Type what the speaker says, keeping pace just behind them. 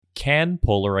Can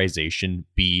polarization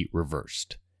be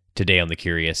reversed? Today on The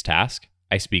Curious Task,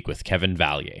 I speak with Kevin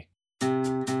Vallier.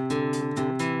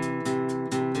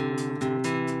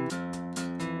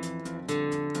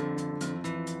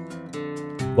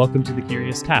 Welcome to The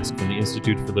Curious Task from the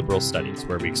Institute for Liberal Studies,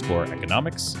 where we explore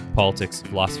economics, politics,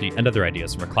 philosophy, and other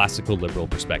ideas from a classical liberal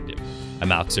perspective.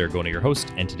 I'm Alex Aragona, your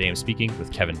host, and today I'm speaking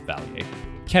with Kevin Vallier.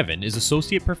 Kevin is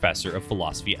Associate Professor of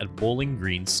Philosophy at Bowling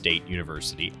Green State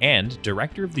University and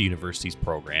Director of the university's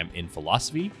program in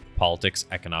Philosophy, Politics,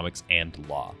 Economics, and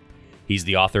Law. He's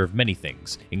the author of many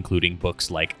things, including books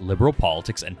like Liberal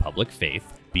Politics and Public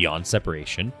Faith, Beyond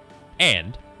Separation,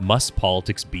 and Must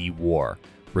Politics Be War?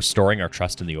 Restoring Our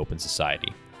Trust in the Open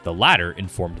Society. The latter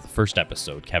informed the first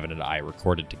episode Kevin and I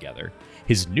recorded together.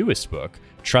 His newest book,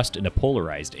 Trust in a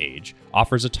Polarized Age,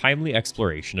 offers a timely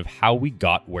exploration of how we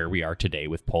got where we are today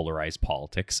with polarized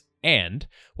politics and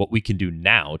what we can do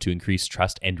now to increase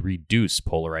trust and reduce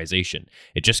polarization.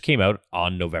 It just came out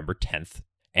on November 10th,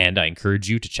 and I encourage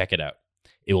you to check it out.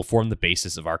 It will form the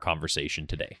basis of our conversation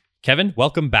today. Kevin,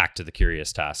 welcome back to The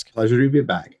Curious Task. Pleasure to be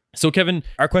back. So, Kevin,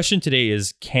 our question today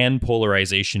is, can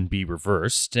polarization be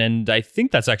reversed? And I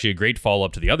think that's actually a great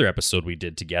follow-up to the other episode we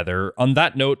did together. On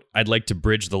that note, I'd like to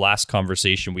bridge the last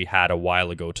conversation we had a while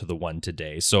ago to the one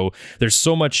today. So there's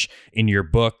so much in your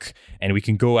book, and we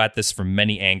can go at this from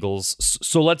many angles.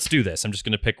 So let's do this. I'm just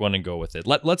going to pick one and go with it.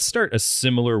 Let's start a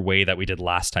similar way that we did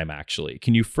last time, actually.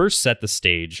 Can you first set the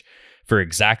stage for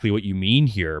exactly what you mean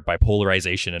here by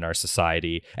polarization in our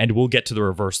society? And we'll get to the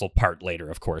reversal part later,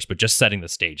 of course, but just setting the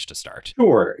stage to start.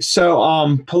 Sure.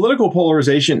 So political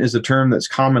polarization is a term that's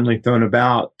commonly thrown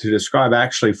about to describe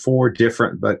actually four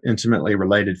different but intimately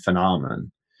related phenomena.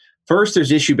 First,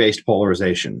 there's issue-based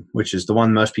polarization, which is the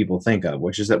one most people think of,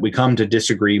 which is that we come to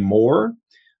disagree more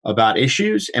about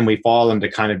issues and we fall into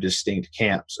kind of distinct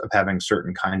camps of having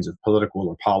certain kinds of political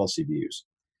or policy views.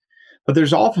 But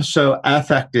there's also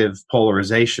affective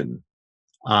polarization,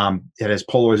 that is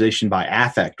polarization by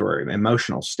affect or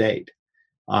emotional state.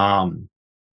 And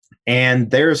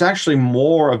there's actually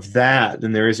more of that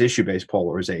than there is issue-based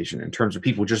polarization in terms of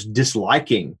people just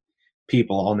disliking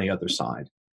people on the other side,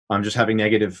 just having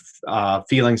negative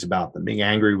feelings about them, being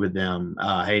angry with them,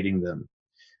 hating them.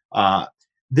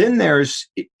 Then there's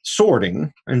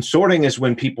sorting, and sorting is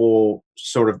when people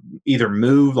sort of either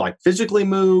move, like physically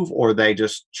move, or they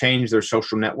just change their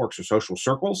social networks or social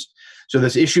circles. So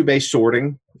this issue-based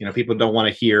sorting, people don't want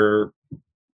to hear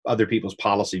other people's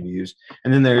policy views.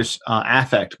 And then there's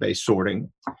affect-based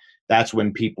sorting. That's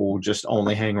when people just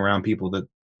only hang around people that,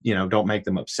 don't make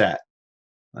them upset,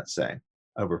 let's say,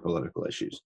 over political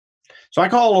issues. So I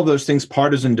call all of those things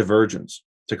partisan divergence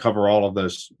to cover all of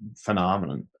those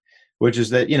phenomena, which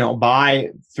is that,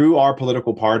 through our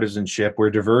political partisanship, we're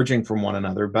diverging from one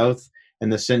another, both in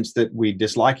the sense that we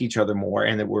dislike each other more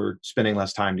and that we're spending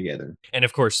less time together. And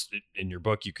of course, in your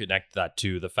book, you connect that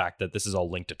to the fact that this is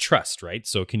all linked to trust, right?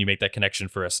 So can you make that connection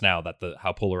for us now, that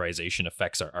how polarization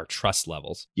affects our trust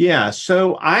levels? Yeah,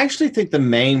 so I actually think the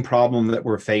main problem that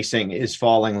we're facing is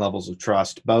falling levels of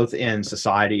trust, both in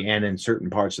society and in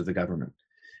certain parts of the government.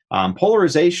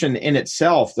 Polarization in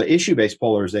itself, the issue-based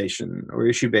polarization or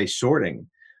issue-based sorting,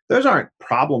 those aren't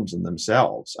problems in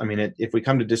themselves. I mean, if we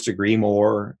come to disagree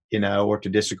more, or to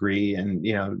disagree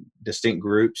in, distinct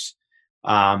groups,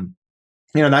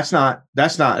 that's not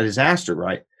a disaster,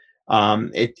 right?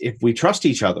 If we trust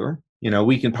each other,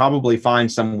 we can probably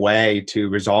find some way to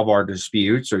resolve our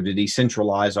disputes or to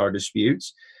decentralize our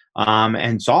disputes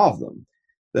and solve them.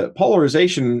 The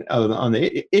polarization on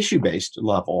the issue-based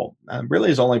level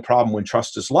really is only a problem when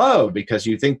trust is low, because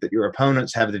you think that your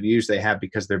opponents have the views they have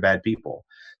because they're bad people.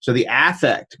 So the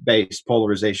affect-based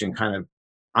polarization kind of,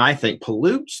 I think,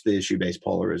 pollutes the issue-based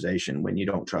polarization when you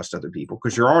don't trust other people,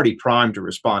 because you're already primed to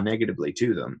respond negatively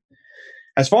to them.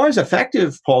 As far as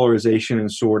effective polarization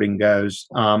and sorting goes,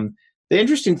 the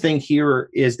interesting thing here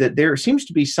is that there seems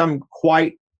to be some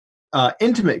quite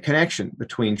intimate connection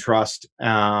between trust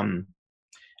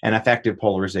and effective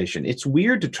polarization. It's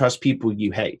weird to trust people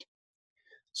you hate.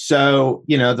 So,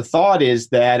 the thought is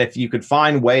that if you could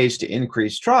find ways to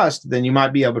increase trust, then you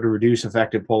might be able to reduce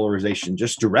effective polarization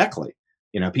just directly.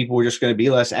 People are just going to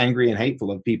be less angry and hateful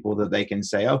of people that they can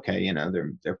say, okay,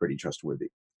 they're pretty trustworthy.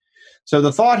 So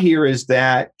the thought here is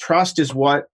that trust is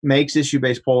what makes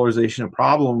issue-based polarization a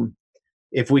problem.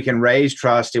 If we can raise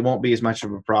trust, it won't be as much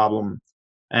of a problem.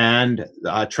 And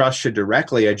trust should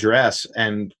directly address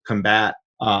and combat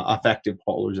effective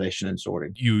polarization and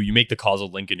sorting. You make the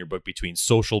causal link in your book between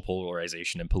social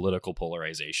polarization and political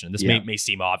polarization. And this may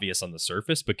seem obvious on the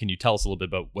surface, but can you tell us a little bit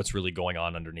about what's really going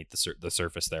on underneath the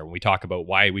surface there when we talk about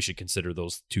why we should consider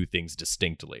those two things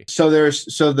distinctly? So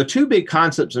the two big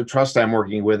concepts of trust I'm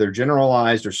working with are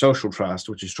generalized or social trust,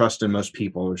 which is trust in most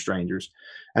people or strangers.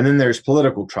 And then there's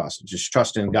political trust, which is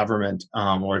trust in government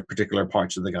or particular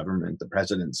parts of the government, the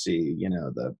presidency,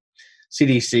 the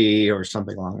CDC or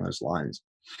something along those lines.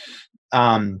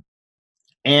 The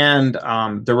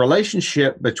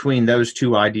relationship between those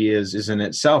two ideas is in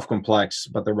itself complex,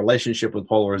 but the relationship with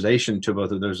polarization to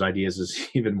both of those ideas is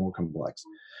even more complex.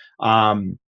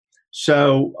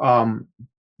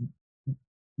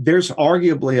 There's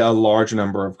arguably a large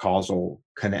number of causal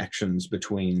connections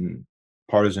between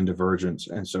partisan divergence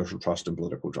and social trust and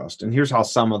political trust. And here's how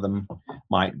some of them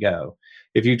might go.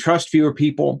 If you trust fewer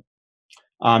people,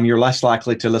 you're less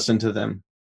likely to listen to them.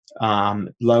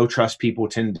 Low trust people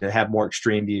tend to have more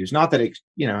extreme views. Not that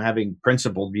having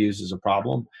principled views is a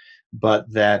problem,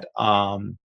 but that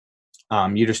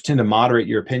you just tend to moderate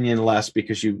your opinion less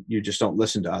because you just don't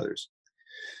listen to others.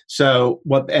 So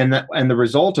the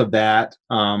result of that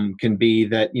can be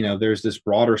that there's this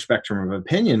broader spectrum of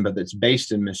opinion, but that's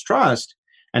based in mistrust.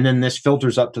 And then this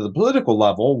filters up to the political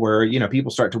level where,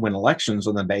 people start to win elections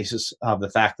on the basis of the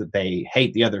fact that they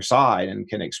hate the other side and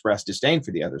can express disdain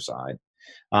for the other side.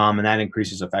 And that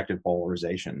increases effective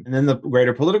polarization. And then the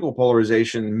greater political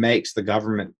polarization makes the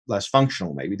government less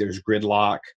functional. Maybe there's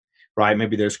gridlock, right?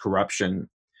 Maybe there's corruption.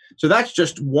 So that's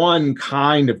just one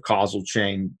kind of causal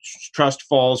chain. Trust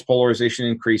falls, polarization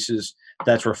increases.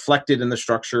 That's reflected in the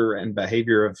structure and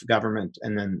behavior of government,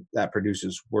 and then that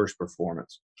produces worse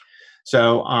performance.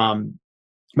 So,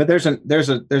 but there's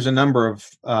a number of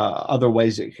other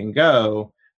ways it can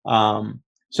go.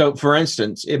 So, for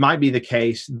instance, it might be the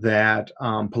case that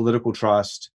political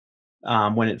trust,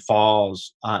 when it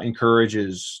falls,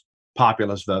 encourages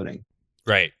populist voting.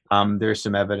 Right. There's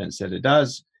some evidence that it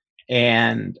does,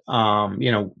 and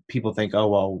people think, oh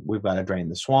well, we've got to drain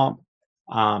the swamp.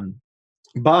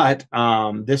 But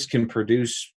this can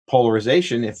produce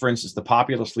polarization if, for instance, the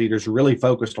populist leaders are really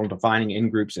focused on defining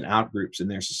in-groups and out-groups in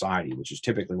their society, which is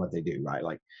typically what they do, right?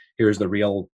 Like, here's the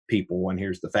real people and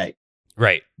here's the fake.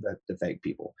 Right. The fake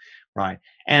people, right?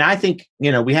 And I think,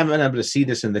 we haven't been able to see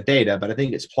this in the data, but I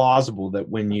think it's plausible that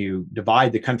when you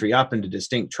divide the country up into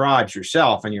distinct tribes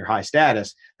yourself and your high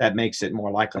status, that makes it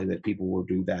more likely that people will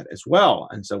do that as well.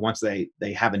 And so once they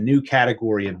have a new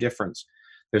category of difference,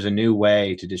 there's a new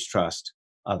way to distrust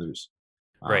others.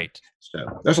 Right. So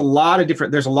there's a lot of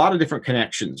different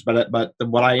connections, but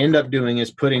what I end up doing is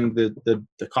putting the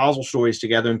causal stories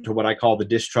together into what I call the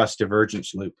distrust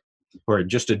divergence loop, or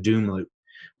just a doom loop,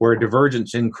 where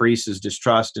divergence increases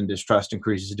distrust and distrust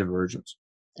increases divergence.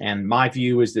 And my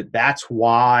view is that that's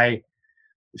why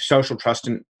social trust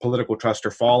and political trust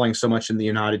are falling so much in the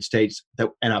United States,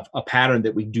 and a pattern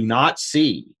that we do not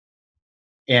see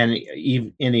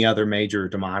in any other major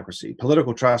democracy.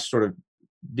 Political trust sort of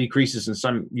decreases in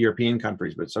some European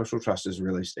countries, but social trust is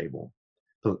really stable.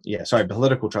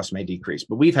 Political trust may decrease,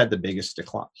 but we've had the biggest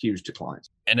huge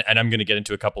declines. And I'm going to get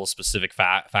into a couple of specific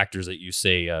factors that you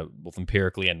say, both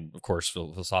empirically and of course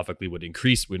philosophically, would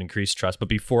increase trust. But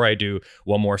before I do,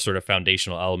 one more sort of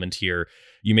foundational element here.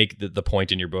 You make the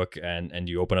point in your book, and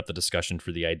you open up the discussion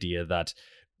for the idea that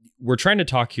we're trying to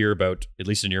talk here about, at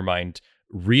least in your mind,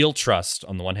 real trust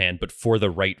on the one hand, but for the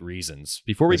right reasons.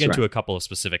 Before we get into a couple of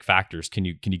specific factors, can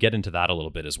you get into that a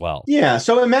little bit as well? Yeah.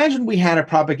 So imagine we had a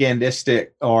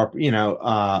propagandistic or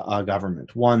a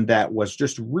government, one that was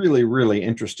just really, really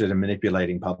interested in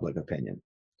manipulating public opinion,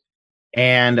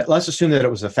 and let's assume that it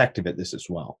was effective at this as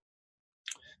well.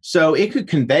 So it could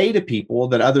convey to people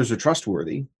that others are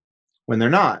trustworthy when they're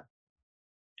not.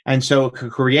 And so it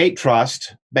could create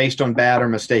trust based on bad or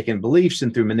mistaken beliefs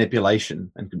and through manipulation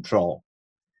and control.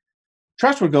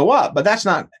 Trust would go up, but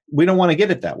we don't want to get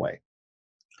it that way.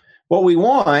 What we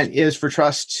want is for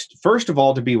trust, first of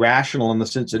all, to be rational in the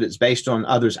sense that it's based on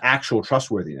others' actual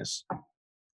trustworthiness,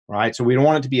 right? So we don't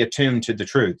want it to be attuned to the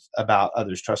truth about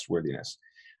others' trustworthiness.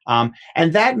 And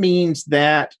that means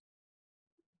that,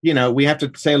 we have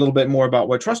to say a little bit more about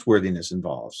what trustworthiness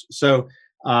involves. So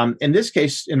in this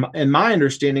case, in my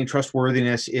understanding,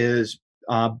 trustworthiness is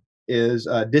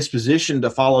a disposition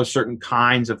to follow certain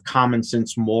kinds of common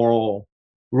sense moral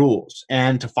rules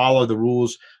and to follow the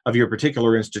rules of your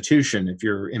particular institution if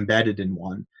you're embedded in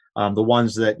one, the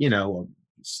ones that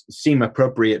seem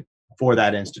appropriate for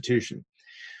that institution.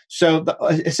 So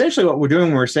essentially what we're doing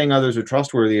when we're saying others are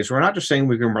trustworthy is we're not just saying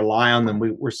we can rely on them,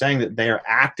 we're saying that they are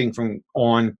acting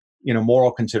on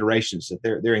moral considerations, that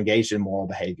they're engaged in moral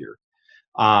behavior.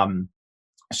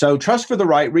 So trust for the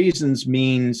right reasons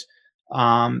means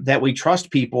that we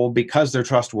trust people because they're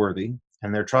trustworthy,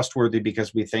 and they're trustworthy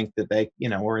because we think that they,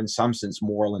 are in some sense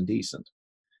moral and decent.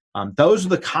 Those are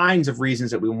the kinds of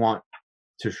reasons that we want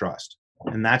to trust,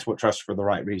 and that's what trust for the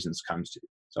right reasons comes to.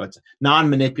 So it's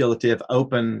non-manipulative,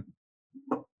 open,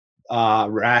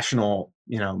 rational,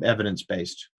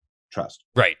 evidence-based trust.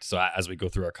 Right. So as we go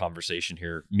through our conversation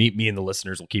here, me and the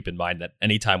listeners will keep in mind that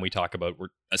anytime we talk about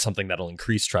something that'll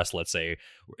increase trust, let's say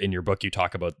in your book, you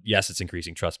talk about, yes, it's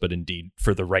increasing trust, but indeed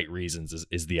for the right reasons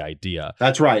is the idea.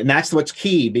 That's right. And that's what's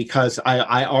key, because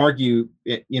I argue,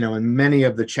 in many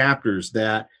of the chapters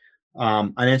that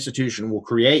an institution will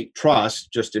create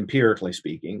trust, just empirically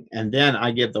speaking. And then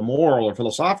I give the moral or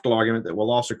philosophical argument that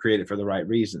will also create it for the right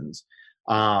reasons.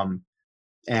 And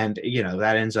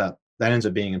that ends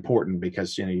up being important,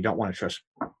 because you don't want to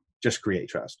just create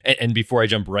trust. And before I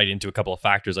jump right into a couple of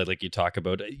factors I'd like you to talk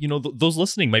about, those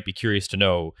listening might be curious to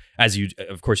know, as you,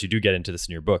 of course, you do get into this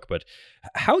in your book, but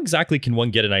how exactly can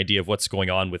one get an idea of what's going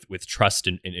on with trust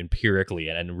empirically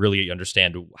and really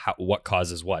understand what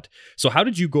causes what? So how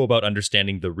did you go about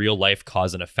understanding the real life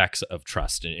cause and effects of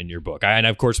trust in your book? And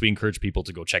of course, we encourage people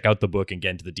to go check out the book and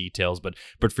get into the details, but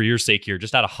for your sake here,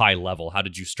 just at a high level, how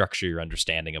did you structure your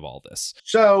understanding of all this?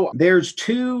 So there's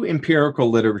two big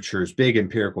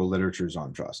empirical literatures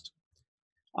on trust.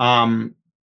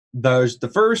 There's the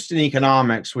first in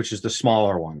economics, which is the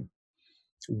smaller one,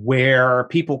 where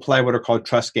people play what are called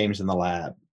trust games in the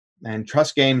lab. And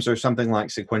trust games are something like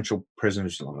sequential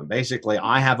prisoner's dilemma. Basically,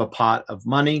 I have a pot of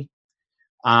money.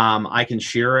 I can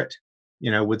share it,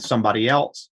 with somebody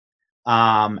else.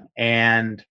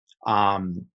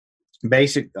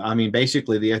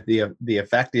 Basically, the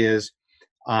effect is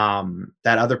that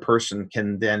other person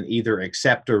can then either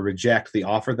accept or reject the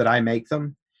offer that I make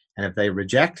them. And if they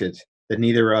reject it, then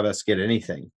neither of us get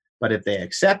anything. But if they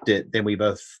accept it, then we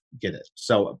both get it.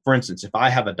 So, for instance, if I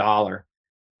have $1,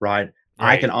 right,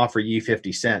 I can offer you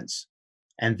 50 cents.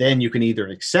 And then you can either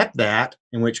accept that,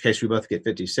 in which case we both get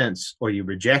 50 cents, or you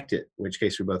reject it, in which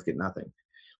case we both get nothing.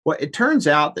 Well, it turns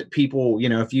out that people,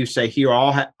 if you say, here,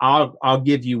 I'll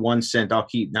give you 1 cent, I'll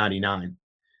keep 99.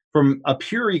 From a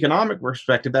pure economic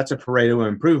perspective, that's a Pareto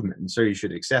improvement, and so you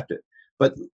should accept it.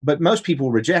 But most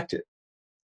people reject it.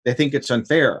 They think it's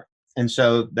unfair, and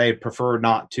so they prefer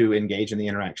not to engage in the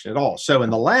interaction at all. So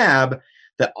in the lab,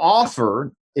 the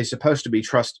offer is supposed to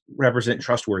represent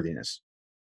trustworthiness,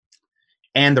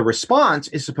 and the response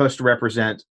is supposed to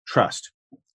represent trust,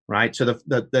 right? So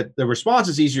the response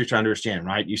is easier to understand,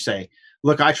 right? You say,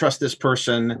 look, I trust this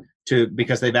person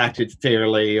because they've acted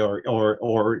fairly,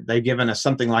 or they've given us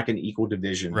something like an equal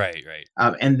division. Right.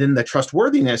 And then the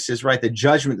trustworthiness is, right, the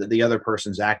judgment that the other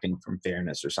person's acting from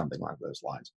fairness or something like those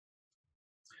lines.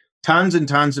 Tons and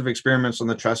tons of experiments on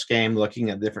the trust game looking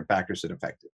at different factors that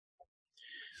affect it.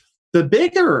 The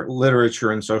bigger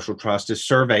literature in social trust is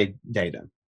survey data.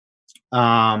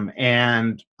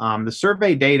 The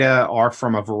survey data are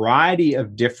from a variety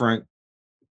of different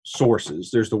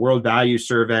sources. There's the World Values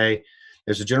Survey,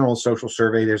 there's a General Social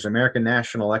Survey, there's American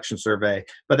National Election Survey,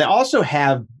 but they also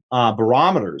have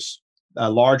barometers,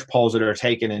 large polls that are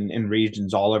taken in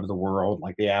regions all over the world,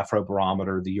 like the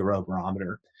Afrobarometer, the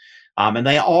Eurobarometer. And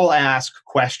they all ask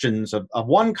questions of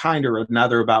one kind or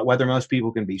another about whether most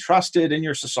people can be trusted in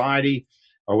your society,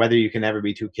 or whether you can never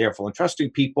be too careful in trusting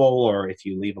people, or if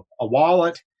you leave a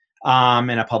wallet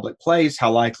in a public place,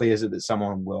 how likely is it that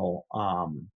someone will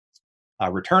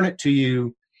return it to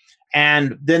you?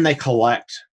 And then they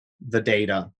collect the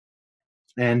data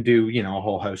and do, a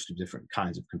whole host of different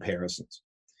kinds of comparisons.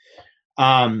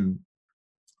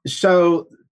 So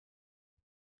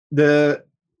the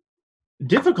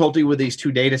difficulty with these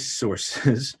two data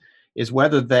sources is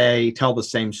whether they tell the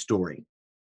same story.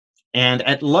 And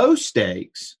at low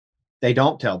stakes, they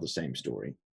don't tell the same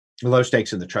story. Low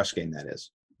stakes in the trust game, that is,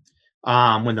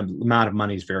 when the amount of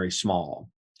money is very small.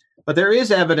 But there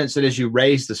is evidence that as you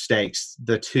raise the stakes,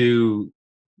 the two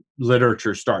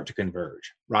literatures start to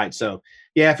converge, right? So,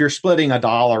 if you're splitting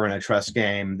 $1 in a trust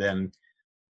game, then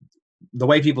the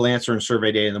way people answer in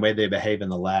survey data and the way they behave in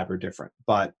the lab are different.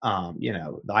 But,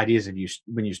 the idea is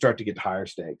when you start to get higher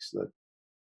stakes,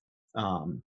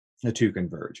 the two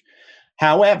converge.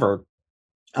 However,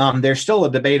 there's still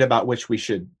a debate about which we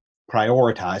should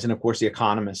prioritize. And of course, the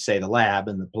economists say the lab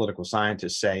and the political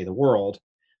scientists say the world.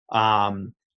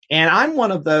 And I'm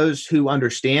one of those who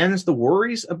understands the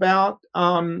worries about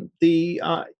the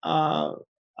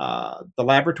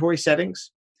laboratory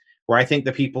settings, where I think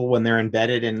the people, when they're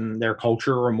embedded in their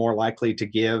culture, are more likely to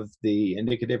give the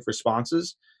indicative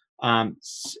responses. And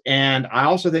I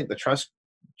also think the trust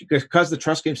because the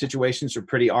trust game situations are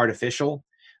pretty artificial,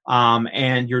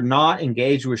 and you're not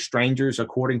engaged with strangers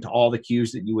according to all the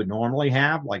cues that you would normally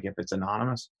have, like if it's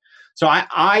anonymous. So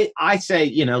I say,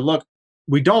 look,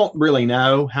 we don't really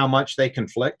know how much they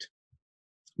conflict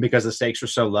because the stakes are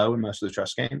so low in most of the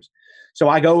trust games. So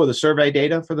I go with the survey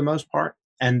data for the most part.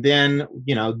 And then,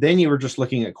 then you were just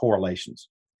looking at correlations,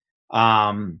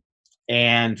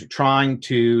 and trying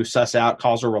to suss out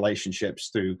causal relationships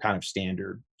through kind of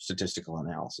standard statistical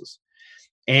analysis.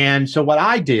 And so what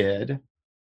I did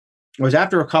was,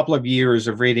 after a couple of years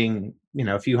of reading,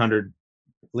 a few hundred,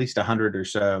 at least 100 or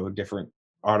so different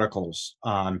articles,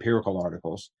 empirical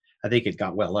articles, I think it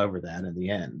got well over that in the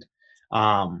end.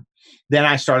 Then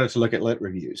I started to look at lit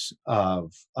reviews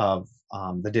of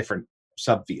the different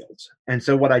subfields. And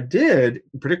so what I did,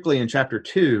 particularly in chapter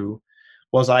 2,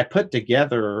 was I put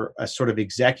together a sort of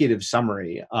executive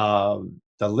summary of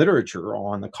the literature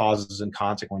on the causes and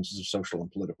consequences of social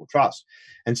and political trust.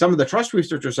 And some of the trust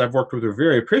researchers I've worked with are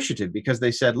very appreciative, because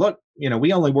they said, look,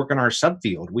 we only work in our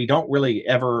subfield. We don't really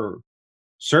ever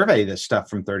survey this stuff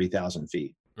from 30,000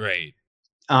 feet. Right.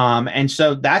 And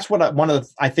so that's what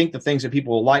I think the things that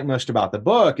people like most about the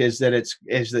book is that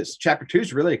chapter 2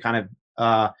 is really a kind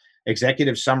of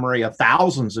executive summary of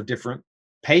thousands of different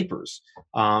papers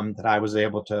that I was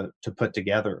able to put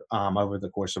together over the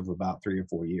course of about 3 or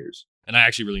 4 years. And I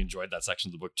actually really enjoyed that section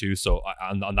of the book too. So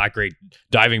on that great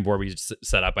diving board we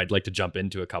set up, I'd like to jump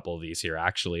into a couple of these here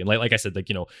actually. And like I said,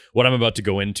 what I'm about to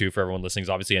go into for everyone listening is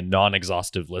obviously a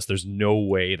non-exhaustive list. There's no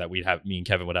way that me and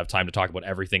Kevin would have time to talk about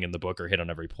everything in the book or hit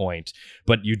on every point.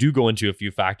 But you do go into a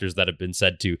few factors that have been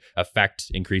said to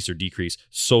affect, increase, or decrease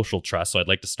social trust. So I'd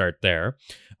like to start there.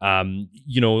 I'm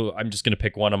just going to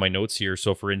pick one on my notes here.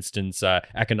 So for instance,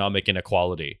 economic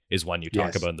inequality is one you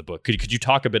talk about in the book. Could you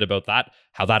talk a bit about that,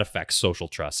 how that affects social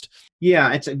trust?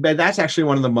 Yeah, but that's actually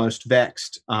one of the most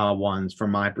vexed ones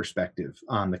from my perspective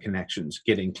on the connections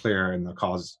getting clear in the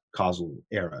causal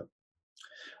era.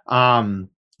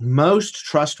 Most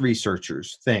trust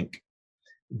researchers think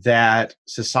that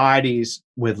societies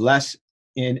with less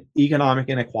in economic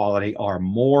inequality are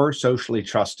more socially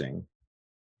trusting,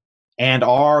 and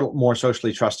are more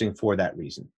socially trusting for that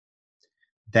reason.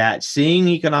 That seeing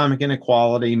economic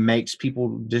inequality makes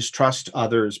people distrust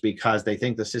others because they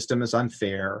think the system is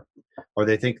unfair, or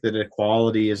they think that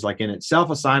equality is like in itself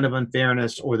a sign of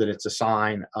unfairness, or that it's a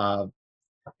sign of,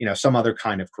 some other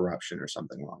kind of corruption or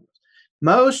something along those.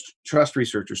 Most trust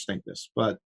researchers think this,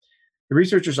 but the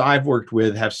researchers I've worked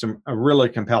with have a really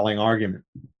compelling argument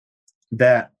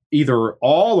that either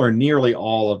all or nearly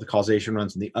all of the causation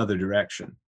runs in the other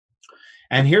direction.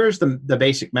 And here's the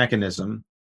basic mechanism.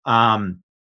 When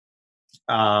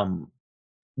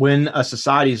a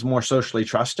society is more socially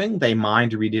trusting, they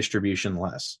mind redistribution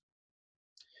less.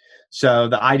 So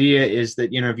the idea is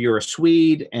that, if you're a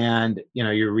Swede and,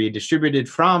 you're redistributed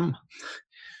from,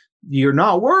 you're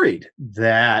not worried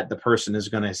that the person is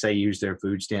going to, say, use their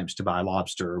food stamps to buy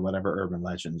lobster, or whatever urban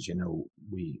legends,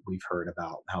 we've heard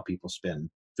about how people spend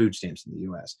food stamps in the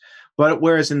U.S. But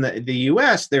whereas in the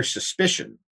U.S., there's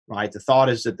suspicion, right? The thought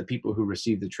is that the people who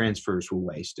receive the transfers were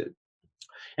wasted.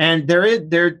 And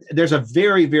there's a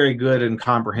very, very good and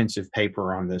comprehensive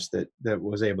paper on this that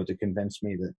was able to convince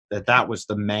me that was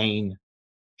the main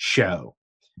show,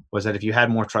 was that if you had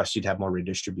more trust, you'd have more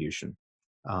redistribution.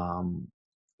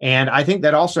 And I think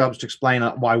that also helps to explain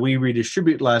why we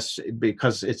redistribute less,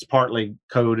 because it's partly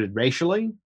coded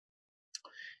racially.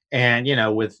 And,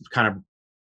 with kind of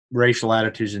racial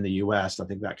attitudes in the U.S., I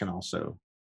think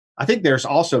there's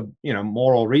also,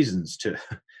 moral reasons to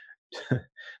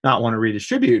not want to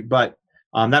redistribute, but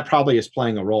that probably is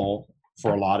playing a role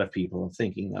for a lot of people of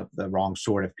thinking of the wrong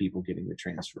sort of people getting the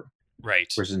transfer.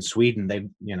 Right. Whereas in Sweden,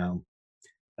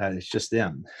 it's just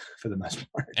them for the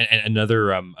most part. And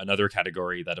another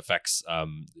category that affects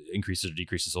increases or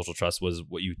decreases social trust was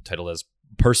what you titled as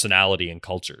personality and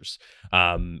cultures.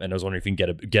 And I was wondering if you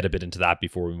can get a bit into that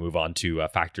before we move on to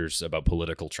factors about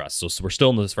political trust. So we're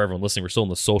still in this, for everyone listening, we're still in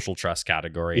the social trust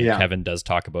category. Yeah. And Kevin does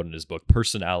talk about in his book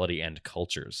personality and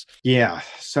cultures. Yeah.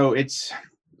 So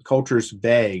culture's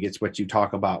vague. It's what you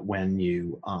talk about when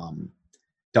you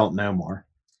don't know more.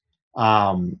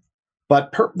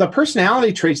 But the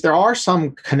personality traits, there are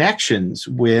some connections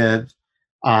with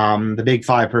the big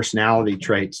 5 personality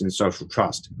traits in social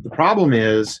trust. The problem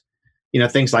is,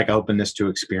 things like openness to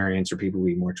experience, or people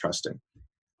being more trusting.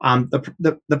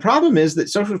 The problem is that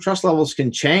social trust levels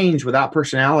can change without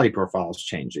personality profiles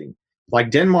changing.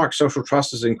 Like Denmark's social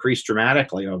trust has increased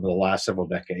dramatically over the last several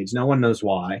decades. No one knows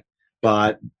why,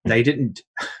 but they didn't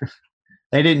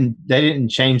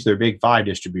change their big 5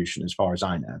 distribution, as far as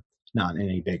I know. not in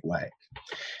any big way.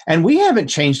 And we haven't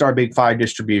changed our Big Five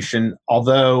distribution,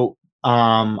 because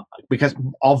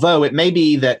although it may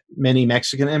be that many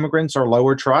Mexican immigrants are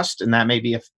lower trust, and that may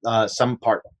be some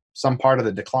part of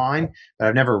the decline, but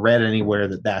I've never read anywhere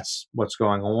that that's what's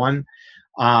going on.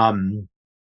 And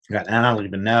I don't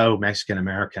even know Mexican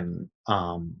American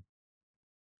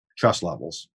trust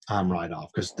levels right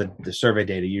off, because the survey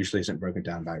data usually isn't broken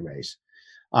down by race.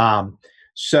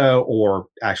 Or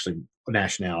actually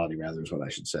nationality, rather, is what I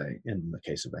should say in the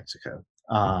case of Mexico.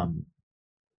 But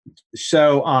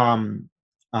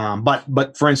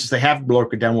for instance, they have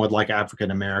broken down with like African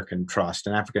American trust,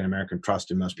 and African American trust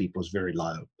in most people is very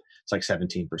low. It's like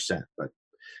 17%,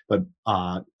 but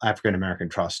African American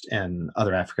trust in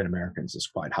other African Americans is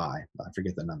quite high. I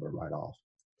forget the number right off.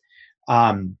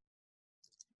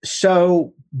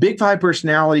 So Big Five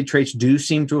personality traits do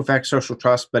seem to affect social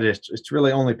trust, but it's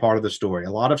really only part of the story.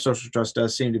 A lot of social trust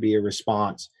does seem to be a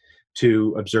response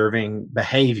to observing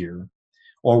behavior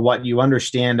or what you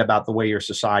understand about the way your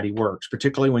society works,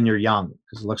 particularly when you're young,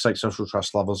 because it looks like social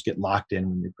trust levels get locked in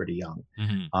when you're pretty young.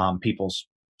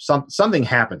 Something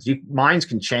happens. Minds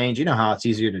can change. You know how it's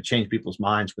easier to change people's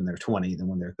minds when they're 20 than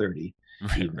when they're 30.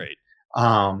 Right.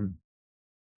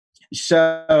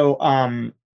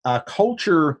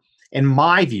 Culture, in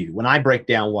my view, when I break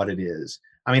down what it is,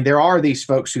 I mean, there are these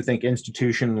folks who think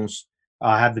institutions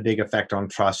have the big effect on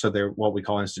trust, so they're what we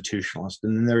call institutionalists.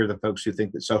 And then there are the folks who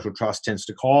think that social trust tends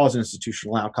to cause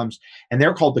institutional outcomes, and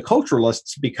they're called the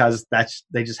culturalists because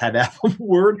they just had to have a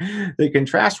word they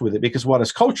contrast with it. Because what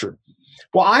is culture?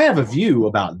 Well, I have a view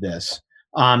about this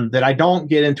that I don't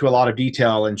get into a lot of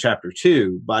detail in chapter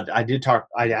 2, but I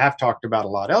have talked about a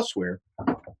lot elsewhere.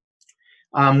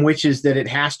 Which is that it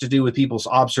has to do with people's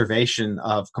observation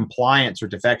of compliance or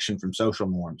defection from social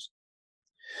norms.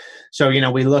 So,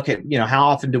 we look at, how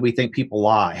often do we think people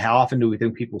lie? How often do we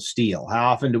think people steal?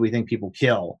 How often do we think people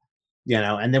kill?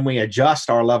 And then we adjust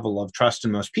our level of trust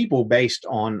in most people based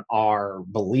on our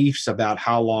beliefs about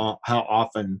how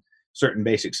often certain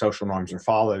basic social norms are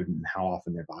followed and how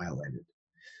often they're violated.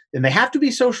 And they have to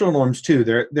be social norms too.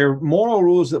 They're moral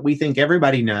rules that we think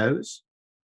everybody knows,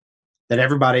 that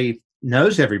everybody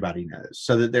knows,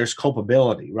 so that there's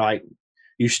culpability, right?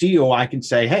 You steal, I can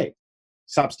say, hey,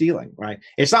 stop stealing, right?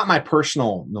 It's not my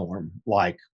personal norm,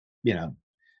 like,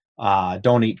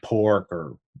 don't eat pork,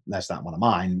 or that's not one of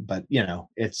mine, but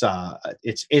it's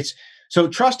so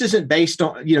trust isn't based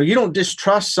on, you don't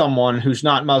distrust someone who's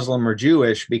not Muslim or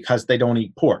Jewish because they don't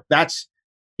eat pork. That's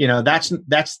you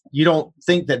don't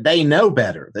think that they know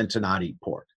better than to not eat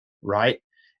pork, right?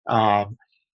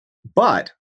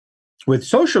 But with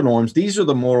social norms, these are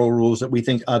the moral rules that we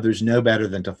think others know better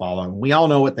than to follow. And we all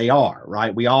know what they are,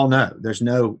 right? We all know. There's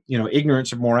no,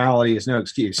 ignorance of morality is no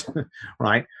excuse,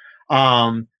 right?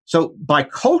 So by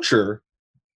culture,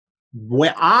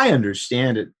 where I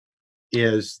understand it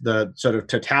is the sort of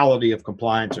totality of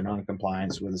compliance or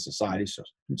non-compliance with a society's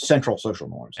central social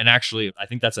norms. And actually, I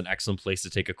think that's an excellent place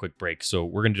to take a quick break. So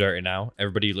we're going to do that right now.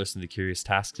 Everybody listen to The Curious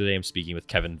Task today. I'm speaking with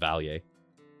Kevin Vallier.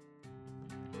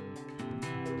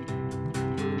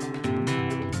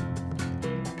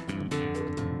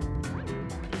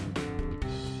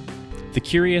 The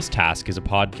Curious Task is a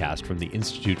podcast from the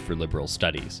Institute for Liberal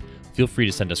Studies. Feel free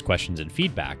to send us questions and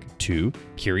feedback to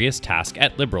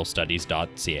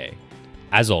curioustask@liberalstudies.ca.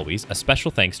 As always, a special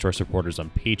thanks to our supporters on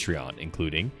Patreon,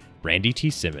 including Randy T.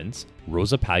 Simmons,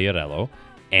 Rosa Pagliarello,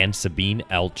 and Sabine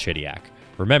L. Chidiak.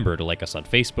 Remember to like us on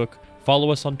Facebook,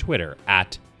 follow us on Twitter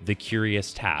 @The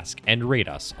Curious Task, and rate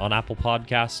us on Apple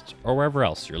Podcasts or wherever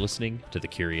else you're listening to The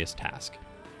Curious Task.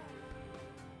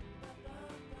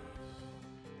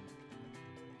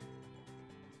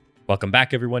 Welcome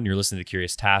back, everyone. You're listening to The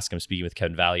Curious Task. I'm speaking with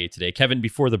Kevin Vallier today. Kevin,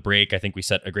 before the break, I think we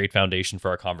set a great foundation for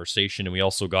our conversation, and we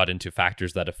also got into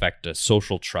factors that affect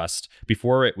social trust.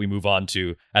 Before we move on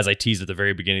to, as I teased at the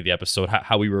very beginning of the episode,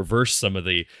 how we reverse some of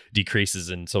the decreases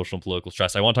in social and political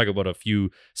trust, I want to talk about a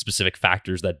few specific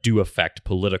factors that do affect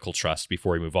political trust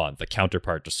before we move on, the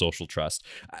counterpart to social trust.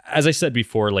 As I said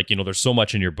before, there's so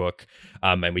much in your book,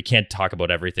 and we can't talk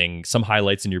about everything. Some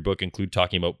highlights in your book include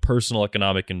talking about personal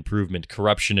economic improvement,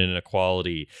 corruption and inequality,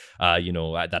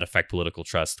 that affect political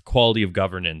trust, quality of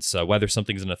governance, whether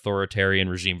something's an authoritarian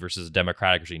regime versus a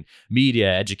democratic regime,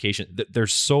 media, education.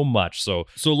 There's so much. So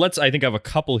I think I have a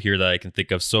couple here that I can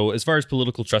think of. So as far as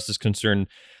political trust is concerned,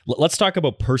 let's talk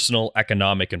about personal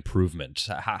economic improvement.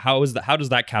 How does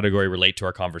that category relate to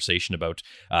our conversation about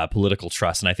political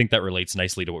trust? And I think that relates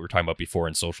nicely to what we were talking about before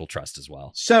in social trust as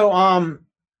well. So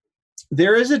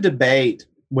there is a debate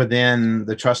within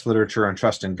the trust literature on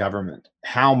trust in government,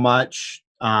 how much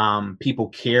people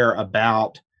care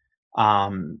about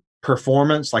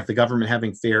performance, like the government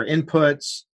having fair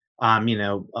inputs, and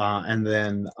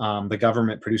then the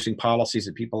government producing policies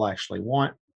that people actually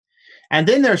want. And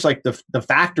then there's like the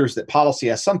factors that policy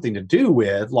has something to do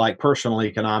with, like personal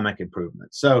economic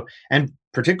improvement. So, and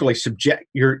particularly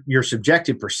your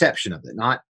subjective perception of it,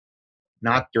 not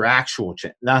your actual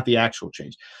not the actual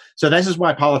change. So this is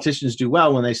why politicians do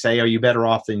well when they say, "Are you better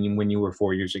off than when you were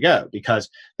 4 years ago?" Because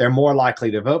they're more likely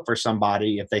to vote for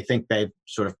somebody if they think they've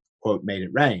sort of quote made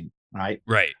it rain, right?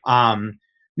 Right.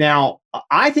 Now,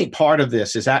 I think part of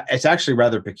this is that it's actually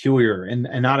rather peculiar and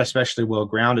not especially well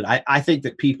grounded. I think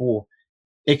that people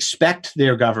expect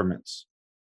their governments,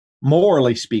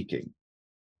 morally speaking,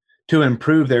 to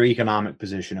improve their economic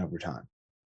position over time.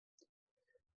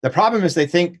 The problem is they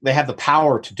think they have the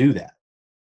power to do that.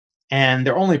 And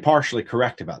they're only partially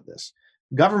correct about this.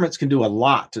 Governments can do a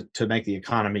lot to make the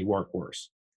economy work worse.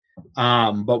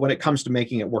 But when it comes to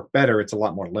making it work better, it's a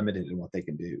lot more limited in what they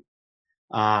can do.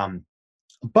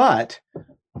 But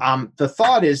the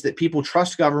thought is that people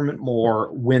trust government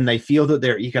more when they feel that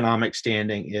their economic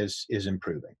standing is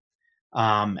improving.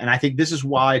 And I think this is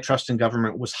why trust in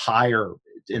government was higher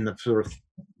in the sort of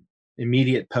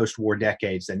immediate post-war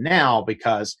decades than now,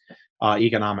 because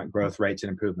economic growth rates and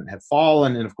improvement have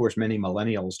fallen. And of course, many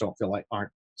millennials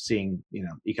aren't seeing,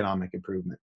 economic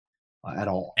improvement at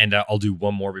all. And I'll do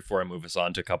one more before I move us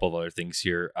on to a couple of other things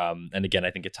here. And again,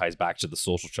 I think it ties back to the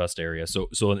social trust area. So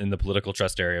in the political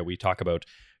trust area, we talk about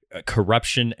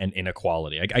corruption and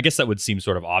inequality. I guess that would seem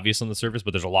sort of obvious on the surface,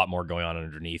 but there's a lot more going on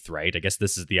underneath, right? I guess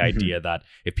this is the idea that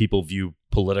if people view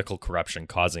political corruption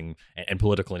causing and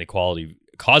political inequality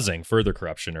causing further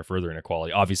corruption or further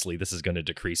inequality, obviously this is going to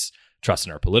decrease trust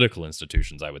in our political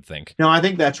institutions, I would think. No, I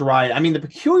think that's right. I mean, the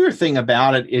peculiar thing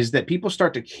about it is that people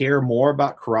start to care more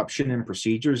about corruption and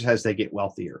procedures as they get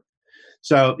wealthier.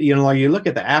 So, you look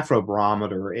at the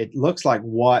Afrobarometer, it looks like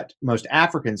what most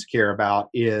Africans care about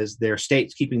is their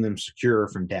states keeping them secure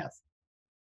from death,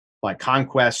 like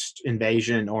conquest,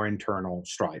 invasion, or internal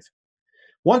strife.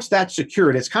 Once that's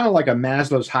secured, it's kind of like a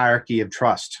Maslow's hierarchy of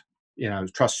trust,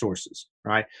 trust sources,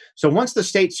 right? So once the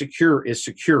state is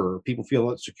secure, people feel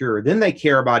it's secure, then they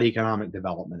care about economic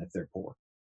development if they're poor.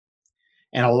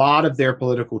 And a lot of their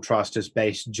political trust is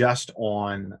based just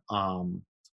on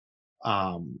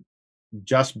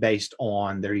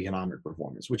their economic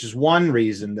performance, which is one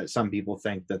reason that some people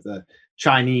think that the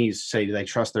Chinese say they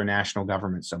trust their national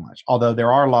government so much. Although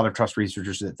there are a lot of trust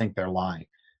researchers that think they're lying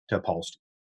to pollsters.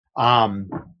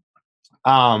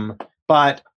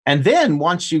 And then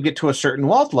once you get to a certain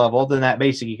wealth level, then that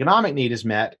basic economic need is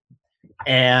met.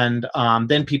 And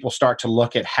then people start to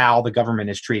look at how the government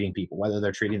is treating people, whether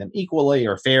they're treating them equally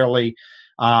or fairly,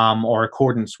 or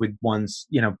accordance with one's,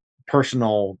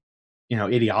 personal,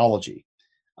 ideology.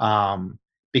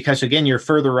 Because again, you're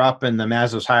further up in the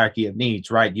Maslow's hierarchy of needs,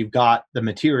 right? You've got the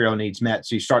material needs met.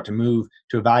 So you start to move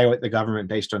to evaluate the government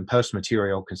based on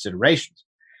post-material considerations,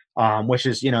 which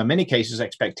is, in many cases,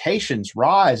 expectations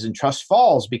rise and trust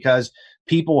falls because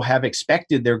people have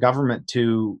expected their government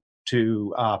to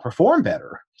perform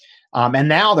better. And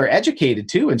now they're educated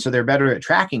too. And so they're better at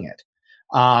tracking it.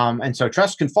 And so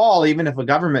trust can fall even if a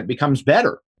government becomes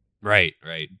better. Right.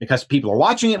 Because people are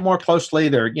watching it more closely.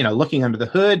 They're, looking under the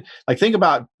hood. Like, think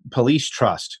about police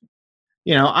trust.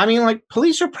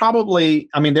 Police are probably,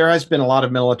 there has been a lot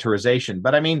of militarization,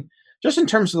 but just in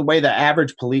terms of the way the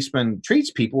average policeman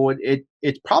treats people,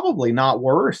 it's probably not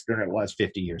worse than it was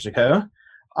 50 years ago.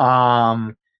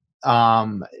 But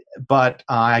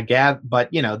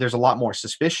there's a lot more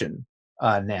suspicion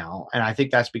now. And I think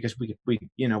that's because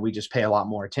we just pay a lot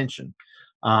more attention.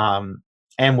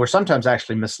 And we're sometimes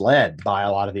actually misled by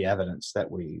a lot of the evidence that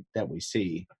we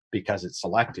see because it's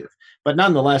selective. But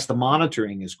nonetheless, the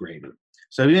monitoring is greater.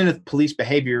 So even if police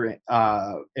behavior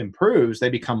improves, they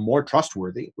become more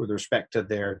trustworthy with respect to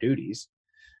their duties.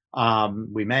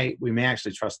 We may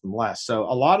actually trust them less. So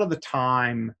a lot of the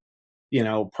time,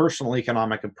 personal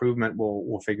economic improvement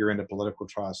will figure into political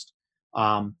trust.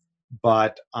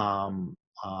 But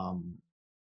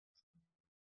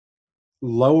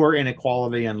lower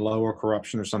inequality and lower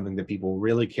corruption are something that people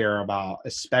really care about,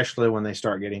 especially when they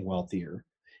start getting wealthier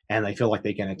and they feel like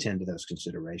they can attend to those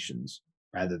considerations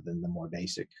rather than the more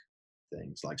basic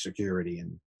things like security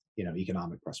and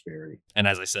economic prosperity. And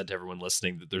as I said to everyone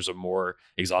listening, that there's a more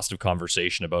exhaustive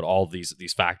conversation about all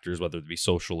these factors, whether it be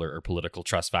social or political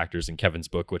trust factors, in Kevin's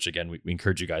book, which again we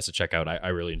encourage you guys to check out. I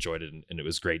really enjoyed it and it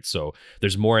was great. So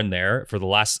there's more in there. For the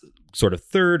last sort of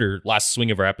third or last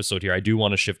swing of our episode here, I do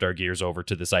want to shift our gears over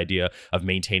to this idea of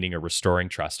maintaining or restoring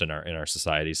trust in our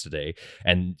societies today.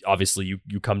 And obviously,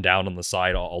 you come down on the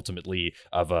side ultimately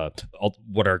of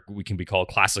we can be called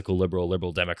classical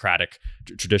liberal democratic,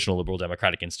 traditional liberal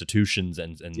democratic institutions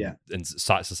and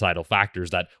societal factors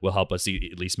that will help us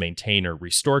at least maintain or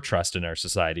restore trust in our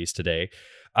societies today.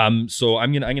 So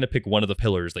I'm gonna pick one of the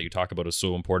pillars that you talk about as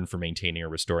so important for maintaining or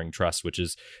restoring trust, which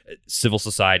is civil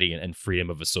society and freedom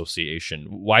of association.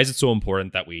 Why is it so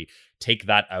important that we take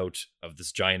that out of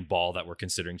this giant ball that we're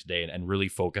considering today and really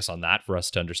focus on that for us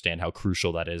to understand how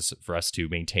crucial that is for us to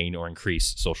maintain or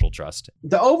increase social trust?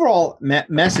 The overall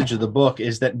message of the book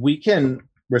is that we can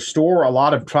restore a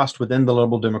lot of trust within the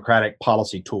liberal democratic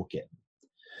policy toolkit.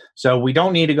 So we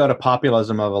don't need to go to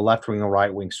populism of a left-wing or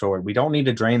right-wing sword. We don't need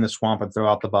to drain the swamp and throw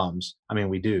out the bums. I mean,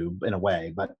 we do in a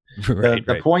way, but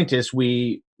the point is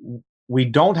we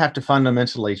don't have to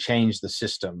fundamentally change the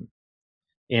system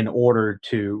in order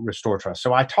to restore trust.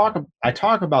 So I talk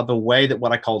about the way that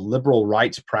what I call liberal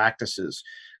rights practices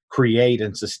create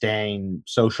and sustain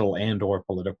social and or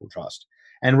political trust.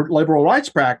 And liberal rights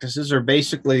practices are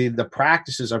basically the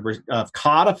practices of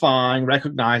codifying,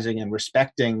 recognizing, and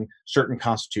respecting certain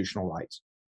constitutional rights.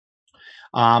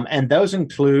 And those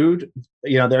include,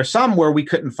 there are some where we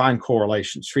couldn't find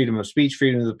correlations. Freedom of speech,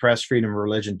 freedom of the press, freedom of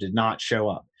religion did not show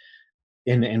up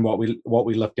in what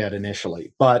we looked at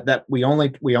initially. But that we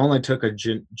only took a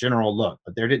general look.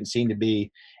 But there didn't seem to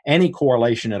be any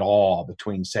correlation at all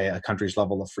between, say, a country's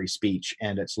level of free speech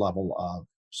and its level of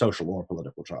social or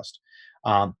political trust.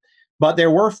 But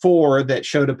there were 4 that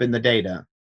showed up in the data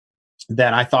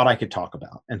that I thought I could talk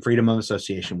about, and freedom of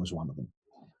association was one of them.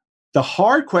 The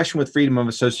hard question with freedom of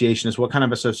association is, what kind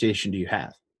of association do you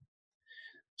have?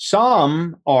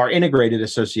 Some are integrated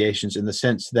associations in the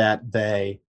sense that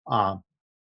they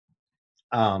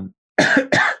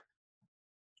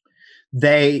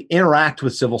they interact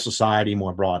with civil society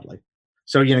more broadly.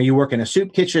 So, you work in a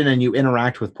soup kitchen and you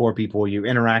interact with poor people, you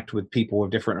interact with people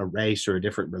of different race or a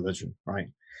different religion, right?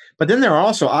 But then there are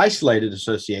also isolated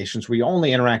associations where you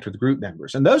only interact with group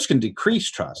members, and those can decrease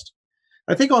trust.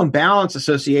 I think on balance,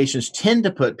 associations tend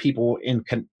to put people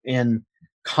in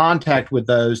contact with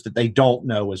those that they don't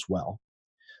know as well.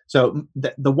 So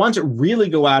the ones that really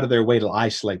go out of their way to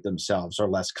isolate themselves are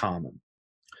less common.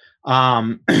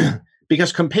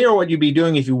 Because compare what you'd be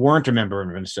doing if you weren't a member of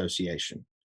an association.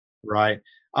 Right.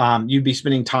 You'd be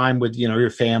spending time with, your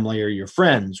family or your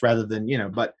friends rather than,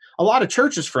 but a lot of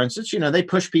churches, for instance, they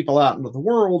push people out into the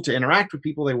world to interact with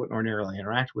people they wouldn't ordinarily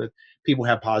interact with. People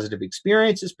have positive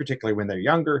experiences, particularly when they're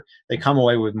younger. They come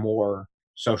away with more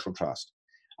social trust.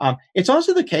 It's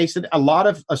also the case that a lot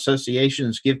of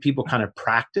associations give people kind of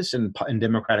practice in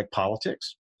democratic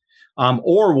politics,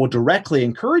 or will directly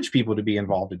encourage people to be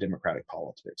involved in democratic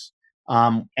politics.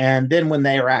 And then when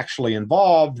they are actually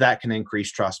involved, that can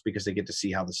increase trust because they get to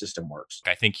see how the system works.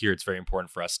 I think here it's very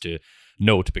important for us to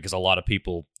note, because a lot of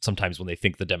people sometimes when they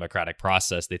think the democratic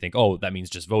process, they think, oh, that means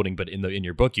just voting. But in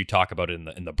your book, you talk about it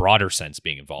in the broader sense,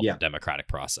 being involved in the democratic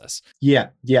process. Yeah.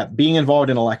 Being involved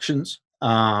in elections.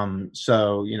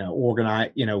 So,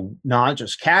 organize, not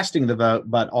just casting the vote,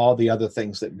 but all the other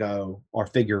things that go or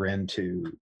figure into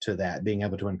that, being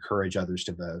able to encourage others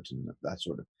to vote and that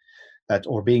sort of.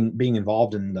 Or being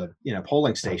involved in the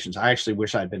polling stations. I actually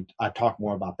wish I'd talked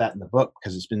more about that in the book,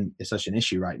 because it's such an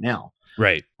issue right now.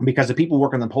 Right. Because the people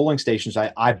working in the polling stations,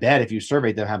 I bet if you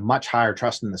surveyed them, have much higher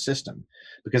trust in the system,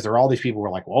 because there are all these people who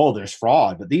are like, oh, there's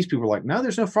fraud, but these people are like, no,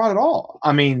 there's no fraud at all.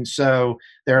 I mean, so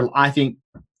I think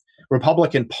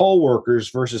Republican poll workers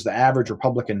versus the average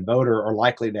Republican voter are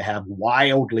likely to have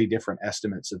wildly different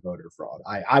estimates of voter fraud.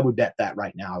 I would bet that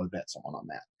right now. I would bet someone on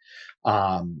that.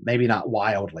 Maybe not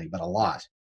wildly, but a lot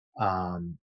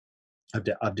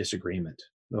of disagreement,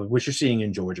 which you're seeing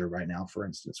in Georgia right now, for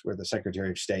instance, where the Secretary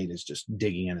of State is just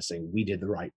digging in and saying, we did the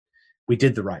right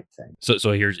thing.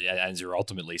 So here's, as you're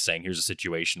ultimately saying, here's a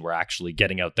situation where actually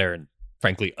getting out there and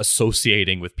frankly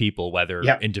associating with people, whether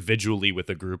individually with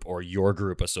a group or your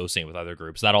group associating with other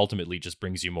groups, that ultimately just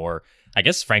brings you more, I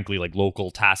guess, frankly, like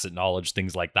local tacit knowledge,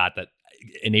 things like that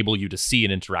enable you to see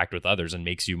and interact with others and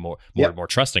makes you more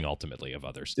trusting ultimately of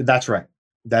others. That's right.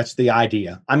 That's the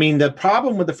idea. I mean, the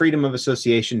problem with the freedom of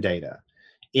association data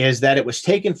is that it was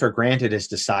taken for granted as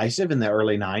decisive in the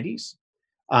early 90s.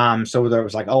 So there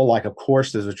was like, of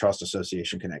course there's a trust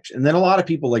association connection. And then a lot of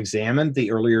people examined the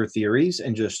earlier theories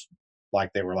and just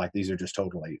they were like, these are just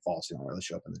totally false. They don't really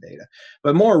show up in the data.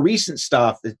 But more recent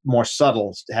stuff, that's more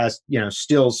subtle, has,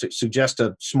 still suggest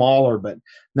a smaller but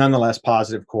nonetheless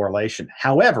positive correlation.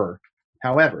 However,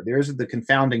 there's the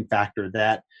confounding factor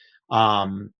that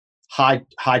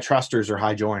high trusters are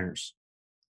high joiners.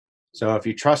 So if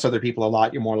you trust other people a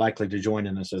lot, you're more likely to join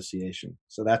an association.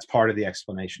 So that's part of the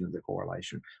explanation of the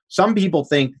correlation. Some people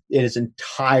think it is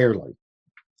entirely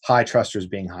high trusters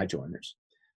being high joiners.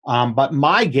 But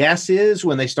my guess is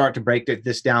when they start to break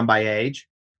this down by age,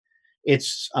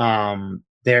 it's going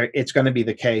to be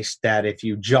the case that if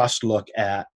you just look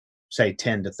at, say,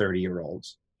 10 to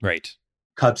 30-year-olds, right,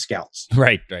 Cub Scouts,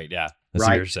 right, yeah, that's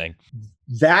what you're saying.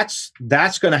 That's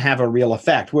going to have a real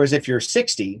effect. Whereas if you're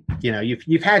 60,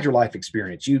 you've had your life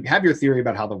experience, you have your theory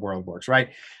about how the world works, right?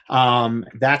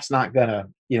 That's not going to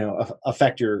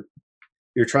affect your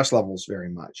trust levels very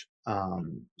much.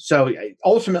 So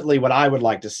ultimately, what I would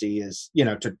like to see is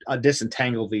to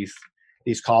disentangle these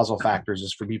causal factors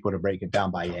is for people to break it down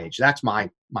by age. That's my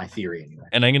theory anyway.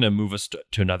 And I'm going to move us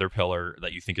to another pillar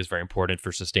that you think is very important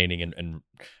for sustaining and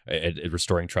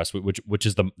restoring trust, which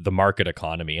is the market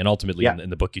economy. And ultimately, in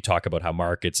the book, you talk about how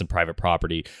markets and private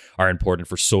property are important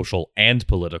for social and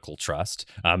political trust.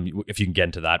 If you can get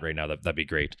into that right now, that'd be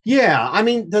great. Yeah, I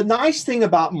mean, the nice thing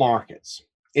about markets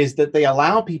is that they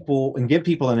allow people and give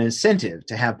people an incentive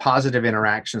to have positive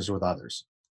interactions with others.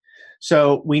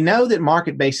 So we know that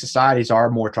market-based societies are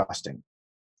more trusting.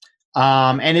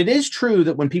 And it is true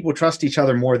that when people trust each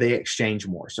other more, they exchange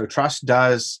more. So trust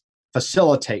does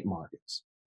facilitate markets.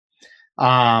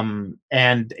 And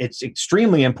it's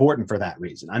extremely important for that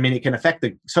reason. I mean, it can affect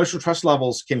the social trust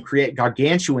levels, can create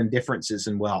gargantuan differences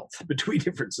in wealth between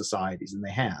different societies, and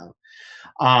they have.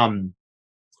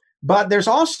 But there's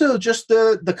also just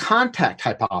the contact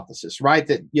hypothesis, right?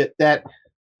 That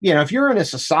if you're in a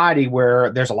society where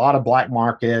there's a lot of black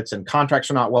markets and contracts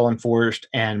are not well enforced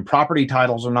and property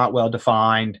titles are not well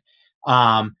defined,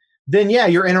 then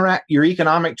your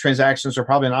economic transactions are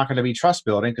probably not going to be trust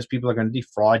building because people are going to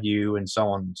defraud you and so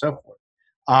on and so forth.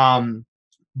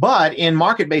 But in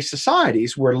market-based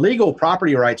societies where legal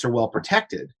property rights are well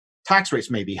protected, tax rates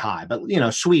may be high, but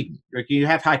Sweden, you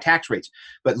have high tax rates,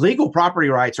 but legal property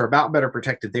rights are about better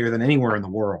protected there than anywhere in the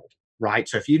world, right?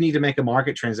 So if you need to make a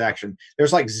market transaction,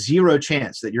 there's like zero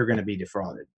chance that you're going to be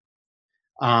defrauded,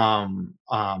 or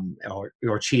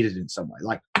cheated in some way,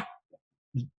 like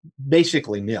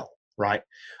basically nil, right?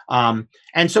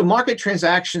 And so market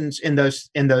transactions in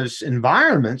those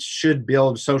environments should